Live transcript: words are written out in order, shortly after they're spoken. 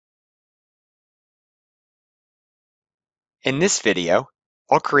In this video,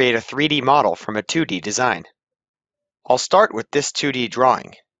 I'll create a 3D model from a 2D design. I'll start with this 2D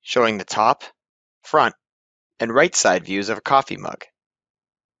drawing, showing the top, front, and right side views of a coffee mug.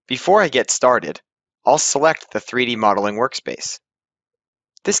 Before I get started, I'll select the 3D modeling workspace.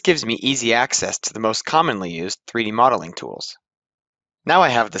 This gives me easy access to the most commonly used 3D modeling tools. Now I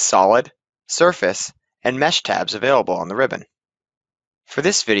have the solid, surface, and mesh tabs available on the ribbon. For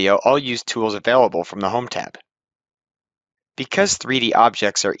this video, I'll use tools available from the Home tab. Because 3D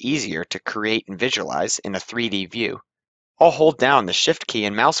objects are easier to create and visualize in a 3D view, I'll hold down the Shift key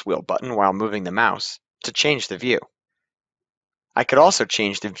and mouse wheel button while moving the mouse to change the view. I could also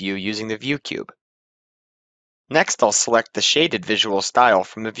change the view using the View cube. Next, I'll select the shaded visual style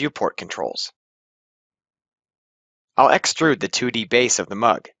from the viewport controls. I'll extrude the 2D base of the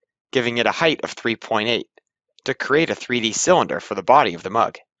mug, giving it a height of 3.8 to create a 3D cylinder for the body of the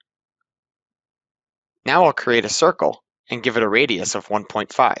mug. Now I'll create a circle and give it a radius of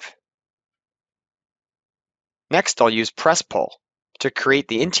 1.5. Next, I'll use Press Pull to create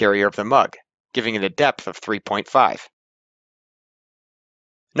the interior of the mug, giving it a depth of 3.5.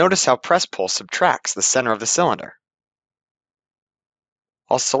 Notice how Press Pull subtracts the center of the cylinder.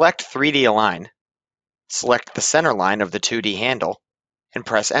 I'll select 3D Align, select the center line of the 2D handle, and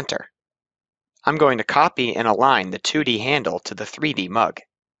press Enter. I'm going to copy and align the 2D handle to the 3D mug.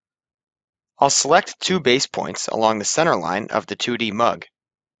 I'll select two base points along the center line of the 2D mug.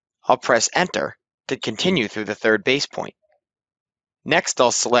 I'll press Enter to continue through the third base point. Next,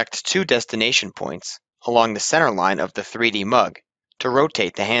 I'll select two destination points along the center line of the 3D mug to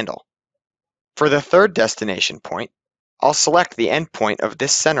rotate the handle. For the third destination point, I'll select the end point of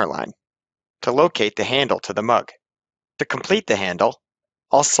this center line to locate the handle to the mug. To complete the handle,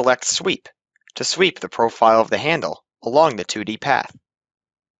 I'll select Sweep to sweep the profile of the handle along the 2D path.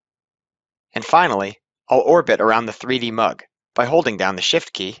 And finally, I'll orbit around the 3D mug by holding down the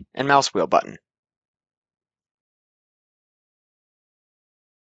Shift key and mouse wheel button.